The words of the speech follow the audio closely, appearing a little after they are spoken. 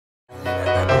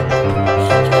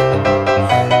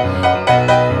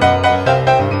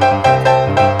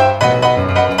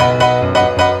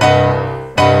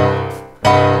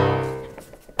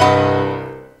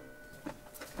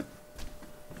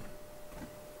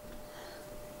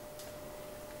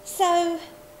So,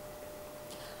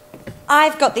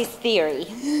 I've got this theory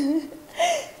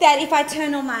that if I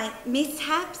turn all my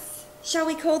mishaps, shall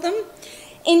we call them,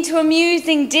 into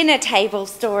amusing dinner table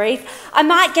stories, I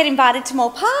might get invited to more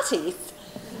parties,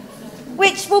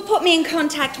 which will put me in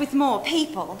contact with more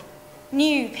people,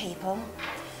 new people,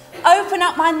 open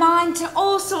up my mind to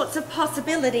all sorts of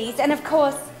possibilities, and of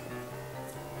course,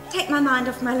 take my mind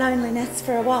off my loneliness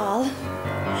for a while.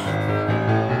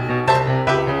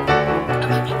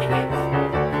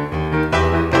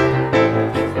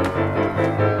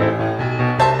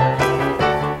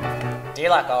 Do you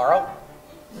like oral?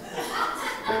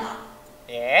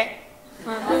 Yeah?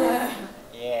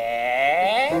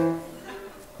 Yeah?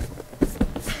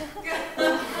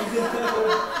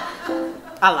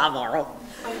 I love oral.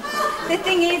 The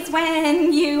thing is,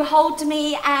 when you hold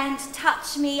me and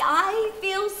touch me, I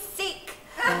feel sick.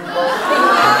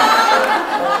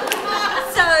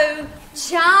 So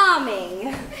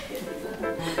charming.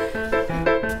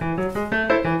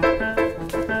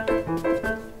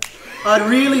 I'd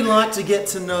really like to get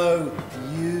to know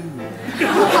you.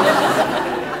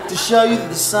 To show you that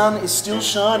the sun is still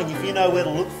shining if you know where to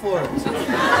look for it.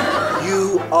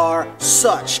 You are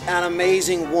such an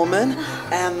amazing woman,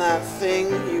 and that thing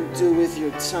you do with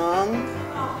your tongue,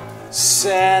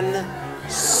 sensational.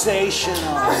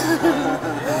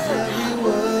 Every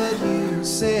word you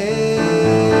say,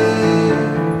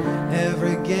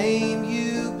 every game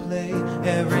you play,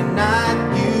 every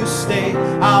night you stay,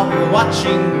 I'll be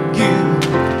watching you.